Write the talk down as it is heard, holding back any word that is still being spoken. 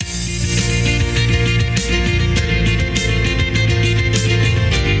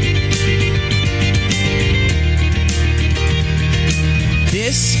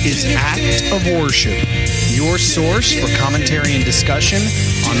of Worship, your source for commentary and discussion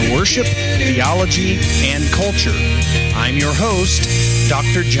on worship, theology, and culture. I'm your host,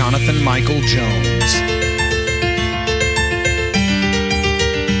 Dr. Jonathan Michael Jones.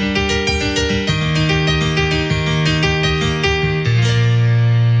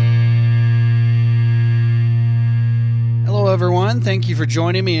 Hello, everyone. Thank you for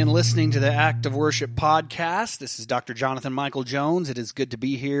joining me and listening to the Act of Worship podcast. This is Dr. Jonathan Michael Jones. It is good to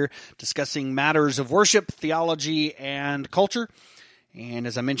be here discussing matters of worship, theology, and culture. And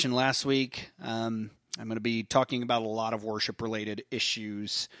as I mentioned last week, I'm going to be talking about a lot of worship-related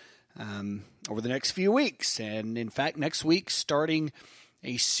issues over the next few weeks. And in fact, next week, starting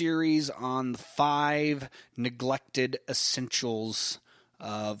a series on the 5 neglected essentials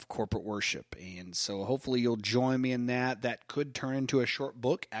of corporate worship. And so hopefully you'll join me in that. That could turn into a short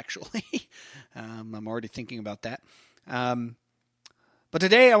book, actually. I'm already thinking about that. But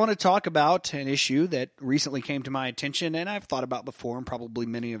today I want to talk about an issue that recently came to my attention and I've thought about before, and probably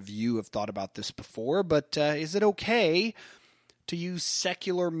many of you have thought about this before, but is it okay to use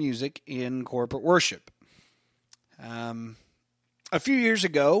secular music in corporate worship? A few years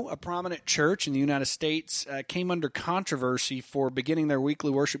ago, a prominent church in the United States came under controversy for beginning their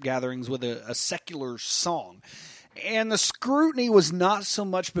weekly worship gatherings with a secular song. And the scrutiny was not so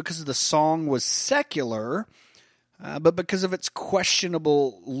much because the song was secular, but because of its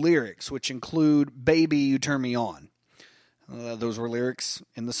questionable lyrics, which include, "Baby, you turn me on." Those were lyrics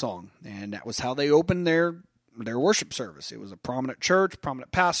in the song, and that was how they opened their worship service. It was a prominent church,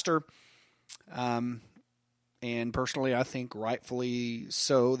 prominent pastor, and personally, I think rightfully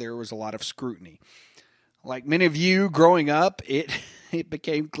so, there was a lot of scrutiny. Like many of you growing up, it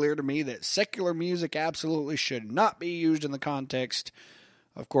became clear to me that secular music absolutely should not be used in the context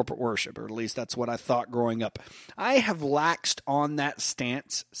of corporate worship, or at least that's what I thought growing up. I have laxed on that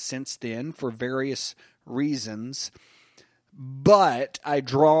stance since then for various reasons, but I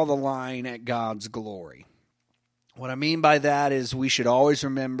draw the line at God's glory. What I mean by that is we should always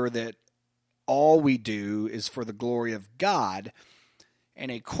remember that all we do is for the glory of God,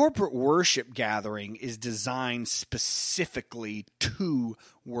 and a corporate worship gathering is designed specifically to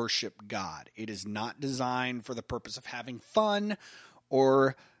worship God. It is not designed for the purpose of having fun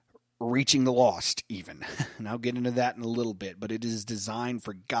or reaching the lost even. And I'll get into that in a little bit, but it is designed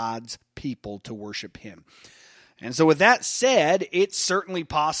for God's people to worship Him. And so with that said, it's certainly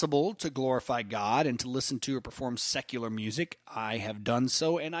possible to glorify God and to listen to or perform secular music. I have done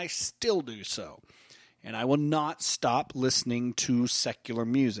so, and I still do so. And I will not stop listening to secular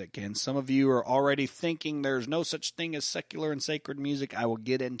music. And some of you are already thinking there's no such thing as secular and sacred music. I will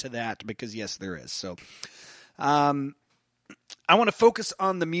get into that because, yes, there is. So I want to focus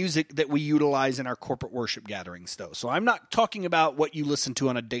on the music that we utilize in our corporate worship gatherings, though. So I'm not talking about what you listen to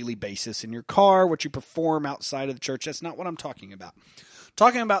on a daily basis in your car, what you perform outside of the church. That's not what I'm talking about. I'm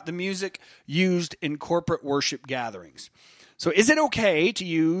talking about the music used in corporate worship gatherings. So is it okay to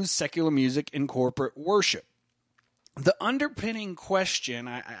use secular music in corporate worship? The underpinning question,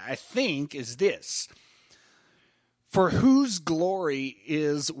 I think, is this: for whose glory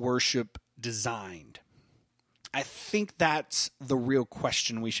is worship designed? I think that's the real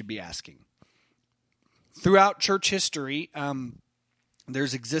question we should be asking. Throughout church history,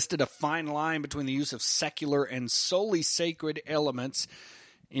 there's existed a fine line between the use of secular and solely sacred elements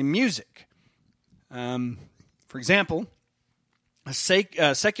in music. For example,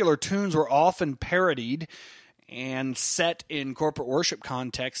 secular tunes were often parodied and set in corporate worship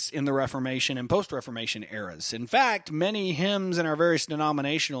contexts in the Reformation and post-Reformation eras. In fact, many hymns in our various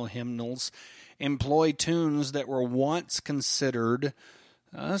denominational hymnals employ tunes that were once considered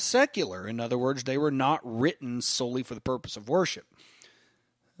secular. In other words, they were not written solely for the purpose of worship.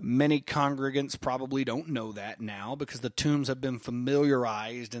 Many congregants probably don't know that now because the tunes have been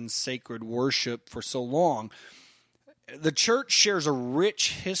familiarized in sacred worship for so long. The church shares a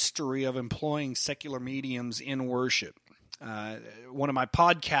rich history of employing secular mediums in worship. One of my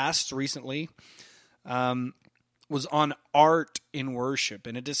podcasts recently was on art in worship,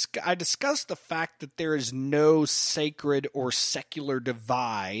 and I discussed the fact that there is no sacred or secular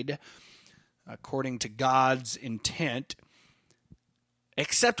divide according to God's intent,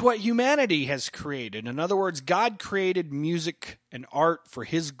 except what humanity has created. In other words, God created music and art for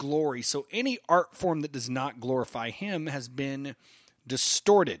His glory, so any art form that does not glorify Him has been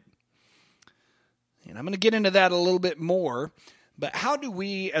distorted. And I'm going to get into that a little bit more. But how do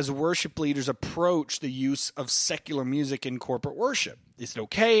we as worship leaders approach the use of secular music in corporate worship? Is it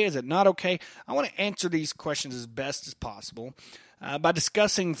okay? Is it not okay? I want to answer these questions as best as possible by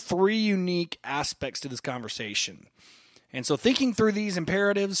discussing 3 unique aspects to this conversation. And so thinking through these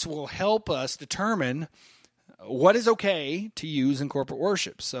imperatives will help us determine what is okay to use in corporate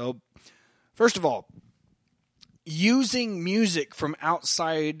worship. So, first of all, using music from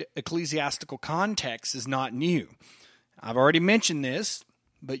outside ecclesiastical context is not new. I've already mentioned this,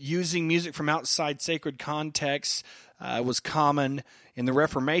 but using music from outside sacred context was common in the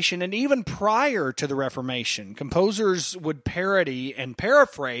Reformation, and even prior to the Reformation. Composers would parody and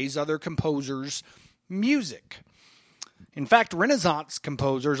paraphrase other composers' music. In fact, Renaissance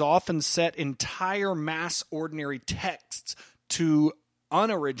composers often set entire mass ordinary texts to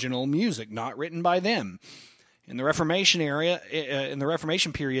unoriginal music, not written by them. In the Reformation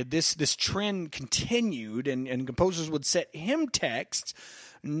period, this trend continued, and composers would set hymn texts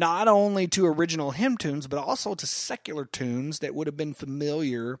not only to original hymn tunes, but also to secular tunes that would have been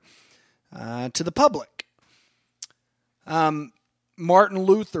familiar to the public. Martin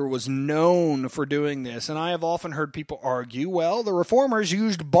Luther was known for doing this, and I have often heard people argue, well, the Reformers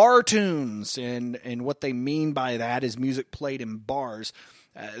used bar tunes, and what they mean by that is music played in bars.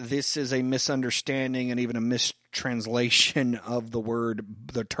 This is a misunderstanding and even a mistranslation of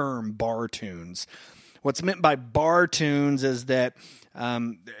the term bar tunes. What's meant by bar tunes is that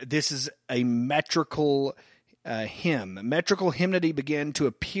this is a metrical hymn. Metrical hymnody began to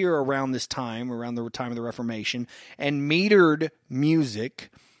appear around this time, around the time of the Reformation, and metered music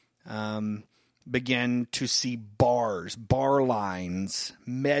began to see bars, bar lines,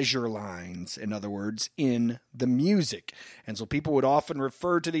 measure lines, in other words, in the music. And so people would often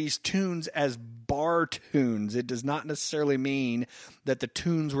refer to these tunes as bar tunes. It does not necessarily mean that the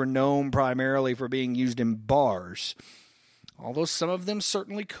tunes were known primarily for being used in bars, although some of them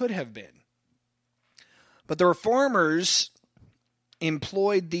certainly could have been. But the Reformers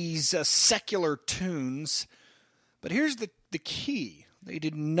employed these secular tunes, but here's the key. They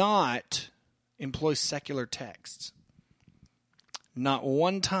did not employ secular texts. Not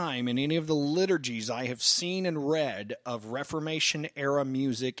one time in any of the liturgies I have seen and read of Reformation-era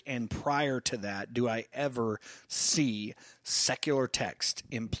music and prior to that do I ever see secular text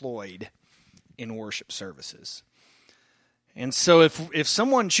employed in worship services. And so if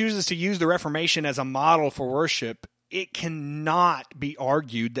someone chooses to use the Reformation as a model for worship, it cannot be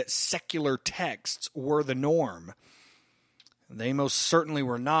argued that secular texts were the norm. They most certainly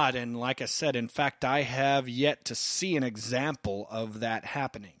were not, and like I said, in fact, I have yet to see an example of that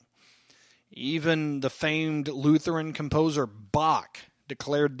happening. Even the famed Lutheran composer Bach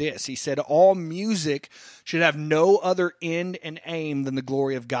declared this. He said, "All music should have no other end and aim than the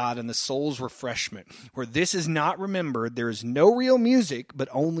glory of God and the soul's refreshment. Where this is not remembered, there is no real music, but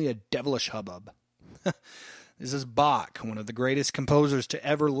only a devilish hubbub." This is Bach, one of the greatest composers to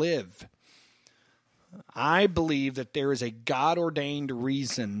ever live. I believe that there is a God-ordained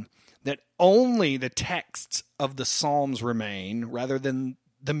reason that only the texts of the Psalms remain rather than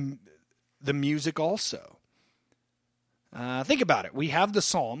the music also. Think about it. We have the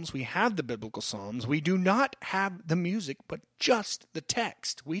Psalms. We have the biblical Psalms. We do not have the music, but just the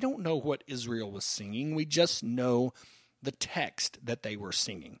text. We don't know what Israel was singing. We just know the text that they were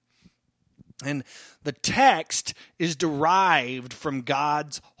singing. And the text is derived from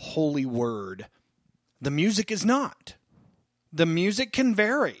God's holy word. The music is not. The music can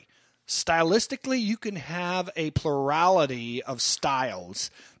vary. Stylistically, you can have a plurality of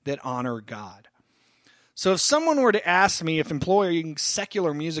styles that honor God. So if someone were to ask me if employing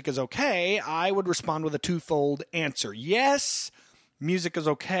secular music is okay, I would respond with a twofold answer. Yes, music is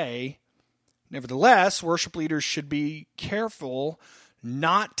okay. Nevertheless, worship leaders should be careful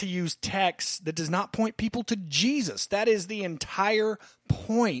not to use text that does not point people to Jesus. That is the entire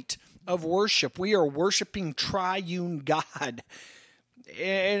point of worship. We are worshiping triune God.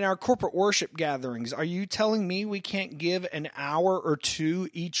 In our corporate worship gatherings, are you telling me we can't give an hour or two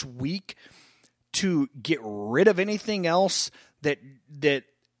each week to get rid of anything else that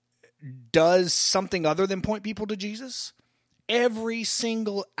does something other than point people to Jesus? Every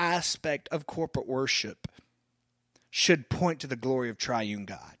single aspect of corporate worship should point to the glory of triune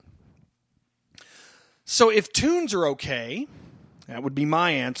God. So if tunes are okay, that would be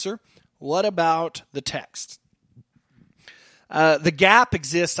my answer. What about the text? The gap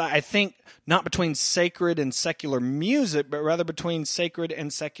exists, I think, not between sacred and secular music, but rather between sacred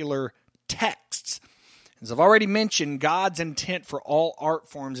and secular texts. As I've already mentioned, God's intent for all art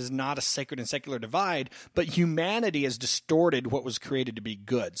forms is not a sacred and secular divide, but humanity has distorted what was created to be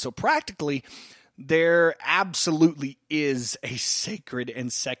good. So practically, there absolutely is a sacred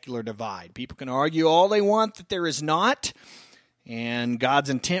and secular divide. People can argue all they want that there is not, and God's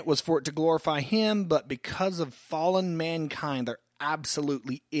intent was for it to glorify Him, but because of fallen mankind, there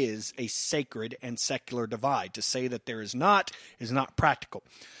absolutely is a sacred and secular divide. To say that there is not practical.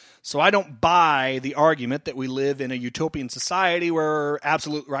 So I don't buy the argument that we live in a utopian society where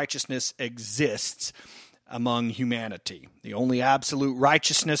absolute righteousness exists among humanity. The only absolute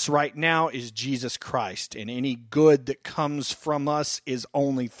righteousness right now is Jesus Christ, and any good that comes from us is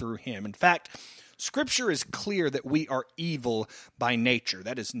only through him. In fact, Scripture is clear that we are evil by nature.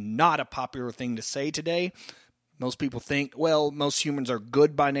 That is not a popular thing to say today. Most people think, well, most humans are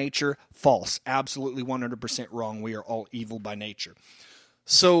good by nature. False. Absolutely 100% wrong. We are all evil by nature.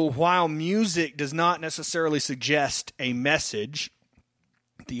 So while music does not necessarily suggest a message,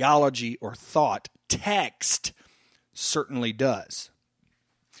 theology, or thought, text certainly does.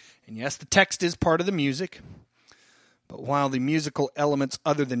 And yes, the text is part of the music, but while the musical elements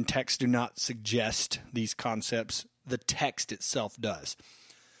other than text do not suggest these concepts, the text itself does.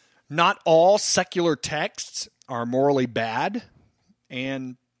 Not all secular texts are morally bad,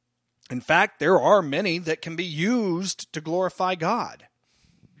 and in fact, there are many that can be used to glorify God.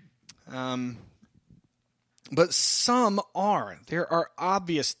 But some are. There are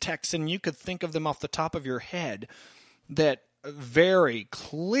obvious texts, and you could think of them off the top of your head, that very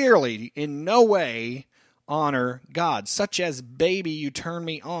clearly in no way honor God, such as "Baby, You Turn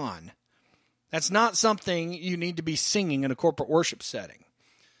Me On." That's not something you need to be singing in a corporate worship setting.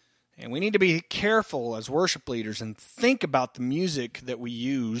 And we need to be careful as worship leaders and think about the music that we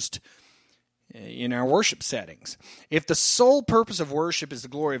used in our worship settings. If the sole purpose of worship is the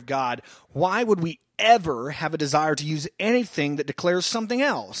glory of God, why would we ever have a desire to use anything that declares something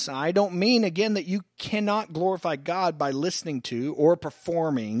else? I don't mean, again, that you cannot glorify God by listening to or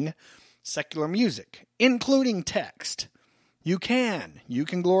performing secular music, including text. You can. You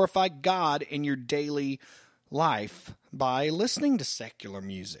can glorify God in your daily life by listening to secular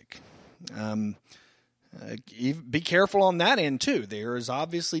music. Be careful on that end, too. There is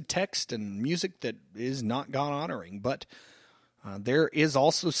obviously text and music that is not God-honoring, but there is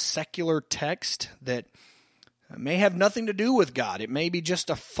also secular text that may have nothing to do with God. It may be just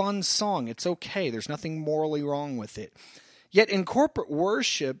a fun song. It's okay. There's nothing morally wrong with it. Yet in corporate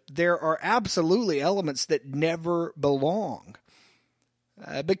worship, there are absolutely elements that never belong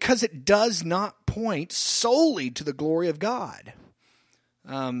because it does not point solely to the glory of God.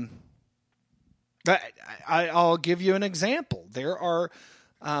 I'll give you an example. There are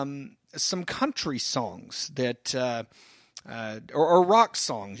some country songs that, or rock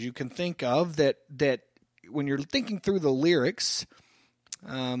songs you can think of that when you're thinking through the lyrics,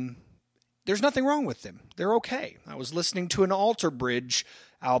 there's nothing wrong with them. They're okay. I was listening to an Alter Bridge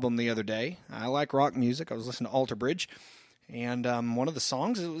album the other day. I like rock music. I was listening to Alter Bridge, and one of the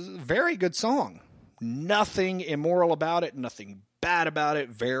songs, it was a very good song. Nothing immoral about it, nothing bad about it,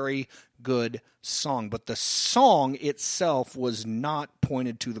 very good song. But the song itself was not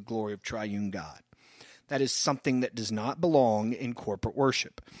pointed to the glory of triune God. That is something that does not belong in corporate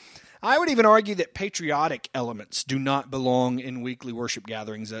worship. I would even argue that patriotic elements do not belong in weekly worship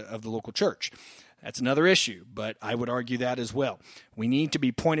gatherings of the local church. That's another issue, but I would argue that as well. We need to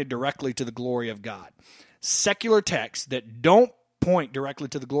be pointed directly to the glory of God. Secular texts that don't point directly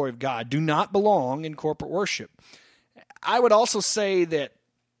to the glory of God do not belong in corporate worship. I would also say that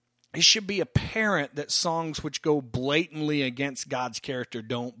it should be apparent that songs which go blatantly against God's character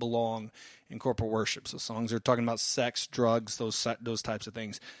don't belong in corporate worship. So songs that are talking about sex, drugs, those types of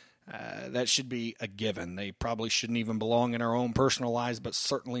things, that should be a given. They probably shouldn't even belong in our own personal lives, but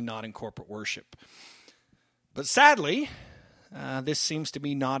certainly not in corporate worship. But sadly, this seems to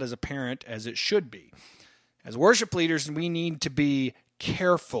be not as apparent as it should be. As worship leaders, we need to be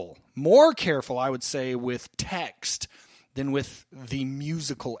careful, more careful, I would say, with text than with the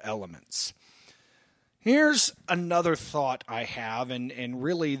musical elements. Here's another thought I have, and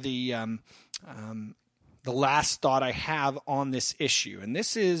really the last thought I have on this issue. And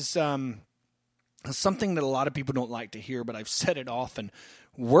this is something that a lot of people don't like to hear, but I've said it often.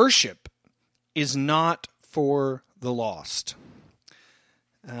 Worship is not for the lost.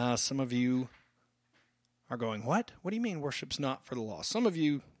 Some of you are going, what? What do you mean worship's not for the lost? Some of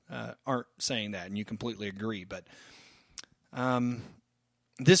you aren't saying that, and you completely agree, but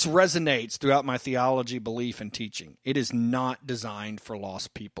this resonates throughout my theology, belief, and teaching. It is not designed for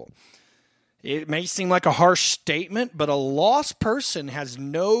lost people. It may seem like a harsh statement, but a lost person has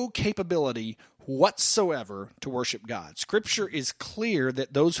no capability whatsoever to worship God. Scripture is clear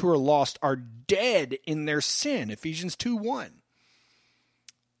that those who are lost are dead in their sin, Ephesians 2:1.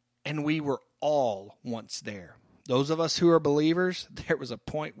 And we were all once there. Those of us who are believers, there was a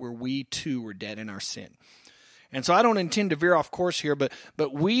point where we too were dead in our sin. And so I don't intend to veer off course here, but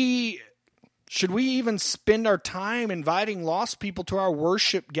we Should we even spend our time inviting lost people to our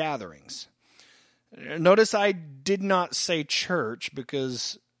worship gatherings? Notice I did not say church,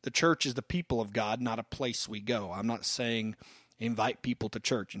 because the church is the people of God, not a place we go. I'm not saying invite people to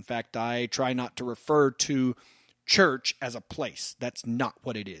church. In fact, I try not to refer to church as a place. That's not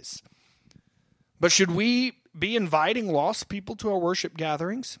what it is. But should we be inviting lost people to our worship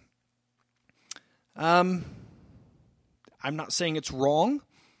gatherings? I'm not saying it's wrong,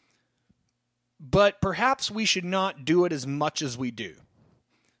 but perhaps we should not do it as much as we do.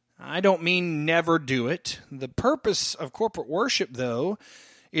 I don't mean never do it. The purpose of corporate worship, though,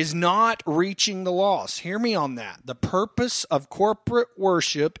 is not reaching the lost. Hear me on that. The purpose of corporate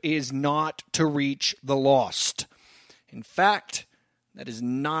worship is not to reach the lost. In fact, that is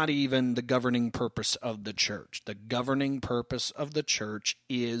not even the governing purpose of the church. The governing purpose of the church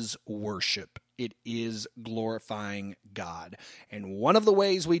is worship. It is glorifying God. And one of the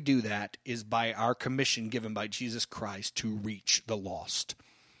ways we do that is by our commission given by Jesus Christ to reach the lost.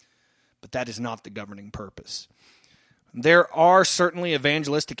 But that is not the governing purpose. There are certainly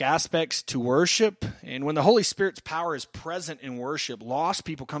evangelistic aspects to worship, and when the Holy Spirit's power is present in worship, lost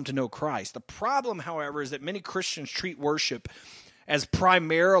people come to know Christ. The problem, however, is that many Christians treat worship as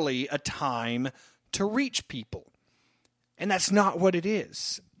primarily a time to reach people. And that's not what it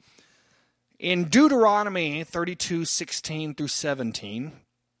is. In Deuteronomy 32:16 through 17,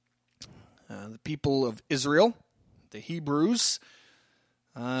 the people of Israel, the Hebrews,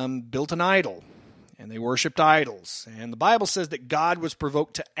 built an idol, and they worshipped idols. And the Bible says that God was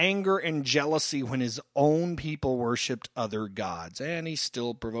provoked to anger and jealousy when his own people worshipped other gods. And he's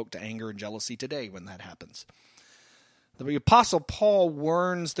still provoked to anger and jealousy today when that happens. The Apostle Paul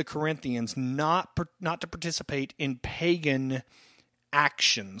warns the Corinthians not to participate in pagan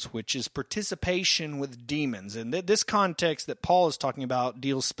actions, which is participation with demons. And this context that Paul is talking about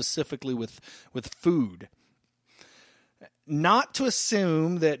deals specifically with food. Not to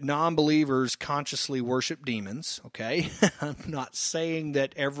assume that non-believers consciously worship demons, okay? I'm not saying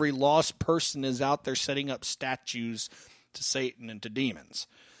that every lost person is out there setting up statues to Satan and to demons.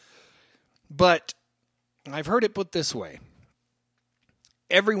 But I've heard it put this way.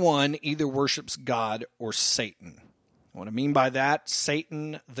 Everyone either worships God or Satan. What I mean by that,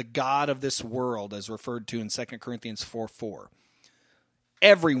 Satan, the god of this world, as referred to in 2 Corinthians 4:4.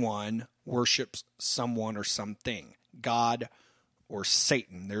 Everyone worships someone or something. God or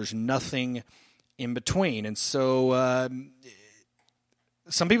Satan. There's nothing in between. And so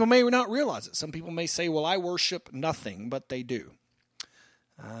some people may not realize it. Some people may say, well, I worship nothing, but they do.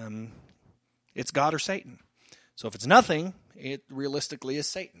 It's God or Satan. So if it's nothing, it realistically is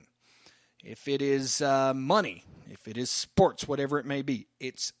Satan. If it is money, if it is sports, whatever it may be,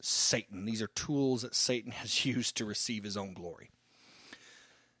 it's Satan. These are tools that Satan has used to receive his own glory.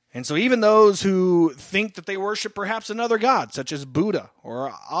 And so even those who think that they worship perhaps another god, such as Buddha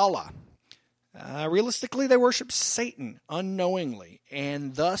or Allah, realistically they worship Satan unknowingly,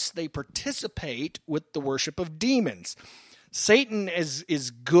 and thus they participate with the worship of demons. Satan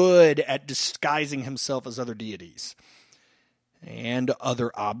is good at disguising himself as other deities and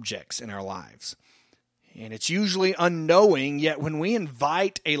other objects in our lives. And it's usually unknowing, yet when we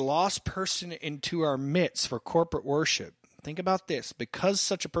invite a lost person into our midst for corporate worship, think about this. Because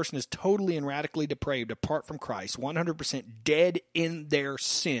such a person is totally and radically depraved apart from Christ, 100% dead in their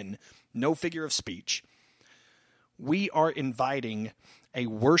sin, no figure of speech, we are inviting a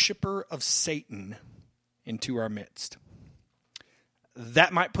worshiper of Satan into our midst.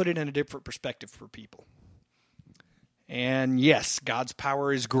 That might put it in a different perspective for people. And yes, God's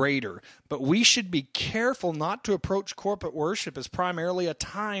power is greater, but we should be careful not to approach corporate worship as primarily a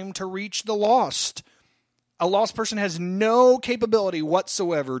time to reach the lost. A lost person has no capability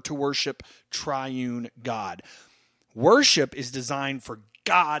whatsoever to worship triune God. Worship is designed for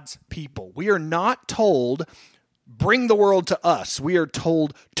God's people. We are not told, bring the world to us. We are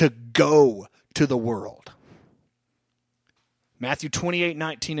told to go to the world. Matthew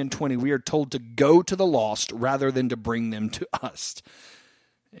 28:19 and 20, we are told to go to the lost rather than to bring them to us.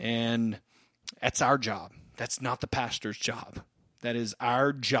 And that's our job. That's not the pastor's job. That is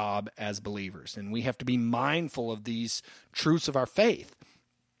our job as believers, and we have to be mindful of these truths of our faith.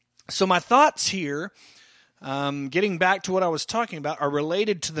 So my thoughts here, getting back to what I was talking about, are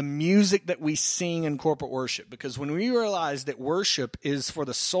related to the music that we sing in corporate worship. Because when we realize that worship is for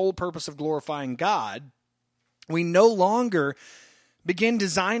the sole purpose of glorifying God, we no longer begin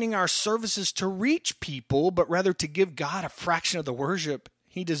designing our services to reach people, but rather to give God a fraction of the worship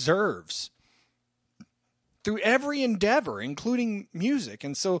he deserves through every endeavor, including music.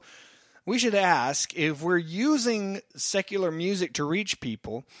 And so we should ask, if we're using secular music to reach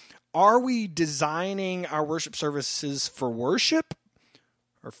people, are we designing our worship services for worship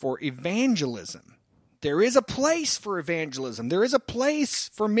or for evangelism? There is a place for evangelism. There is a place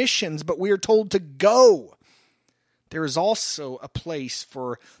for missions, but we are told to go. There is also a place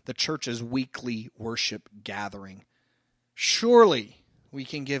for the church's weekly worship gathering. Surely we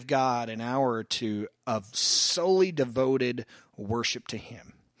can give God an hour or two of solely devoted worship to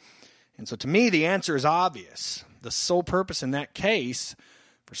Him. And so to me, the answer is obvious. The sole purpose in that case,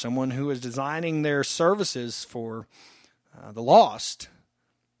 for someone who is designing their services for the lost,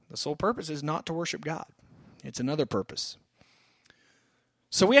 the sole purpose is not to worship God. It's another purpose.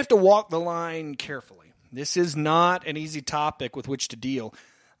 So we have to walk the line carefully. This is not an easy topic with which to deal.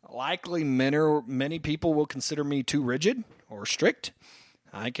 Likely many people will consider me too rigid or strict.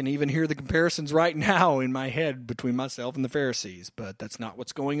 I can even hear the comparisons right now in my head between myself and the Pharisees, but that's not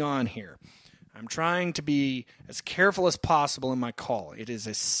what's going on here. I'm trying to be as careful as possible in my call. It is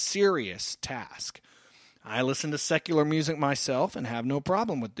a serious task. I listen to secular music myself and have no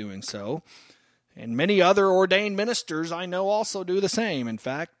problem with doing so. And many other ordained ministers I know also do the same. In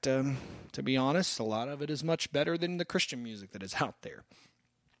fact, to be honest, a lot of it is much better than the Christian music that is out there.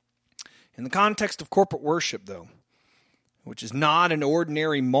 In the context of corporate worship, though, which is not an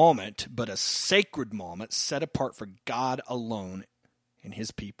ordinary moment, but a sacred moment set apart for God alone and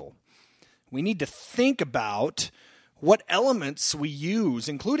His people, we need to think about what elements we use,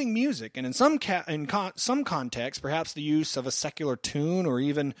 including music, and in some contexts, perhaps the use of a secular tune or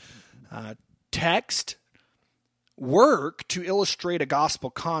even text, work to illustrate a gospel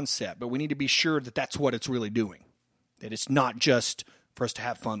concept. But we need to be sure that that's what it's really doing, that it's not just for us to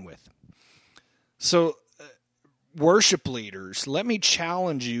have fun with. So, worship leaders, let me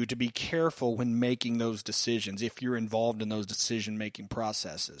challenge you to be careful when making those decisions if you're involved in those decision-making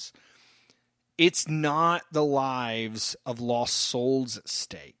processes. It's not the lives of lost souls at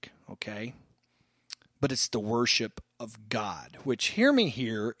stake, okay? But it's the worship of God, which, hear me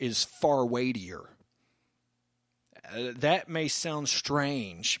here, is far weightier. That may sound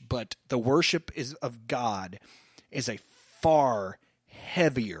strange, but the worship of God is a far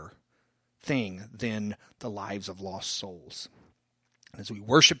heavier thing than the lives of lost souls. As we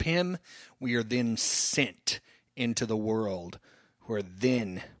worship Him, we are then sent into the world, where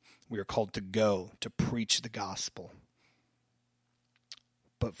then we are called to go to preach the gospel.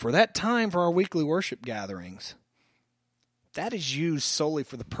 But for that time, for our weekly worship gatherings, that is used solely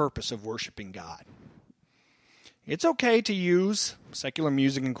for the purpose of worshiping God. It's okay to use secular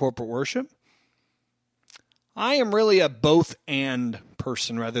music in corporate worship. I am really a both-and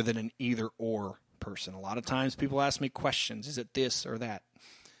person rather than an either-or person. A lot of times people ask me questions, is it this or that?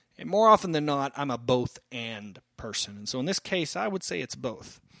 And more often than not, I'm a both-and person. And so in this case, I would say it's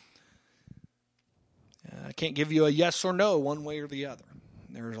both. I can't give you a yes or no one way or the other.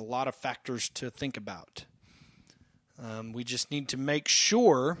 There's a lot of factors to think about. We just need to make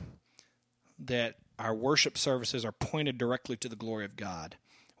sure that our worship services are pointed directly to the glory of God.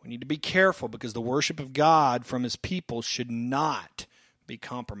 We need to be careful because the worship of God from His people should not be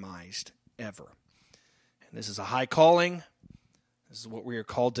compromised ever. And this is a high calling. This is what we are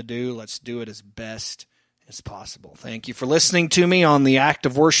called to do. Let's do it as best as possible. Thank you for listening to me on the Act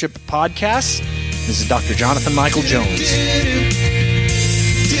of Worship podcast. This is Dr. Jonathan Michael Jones.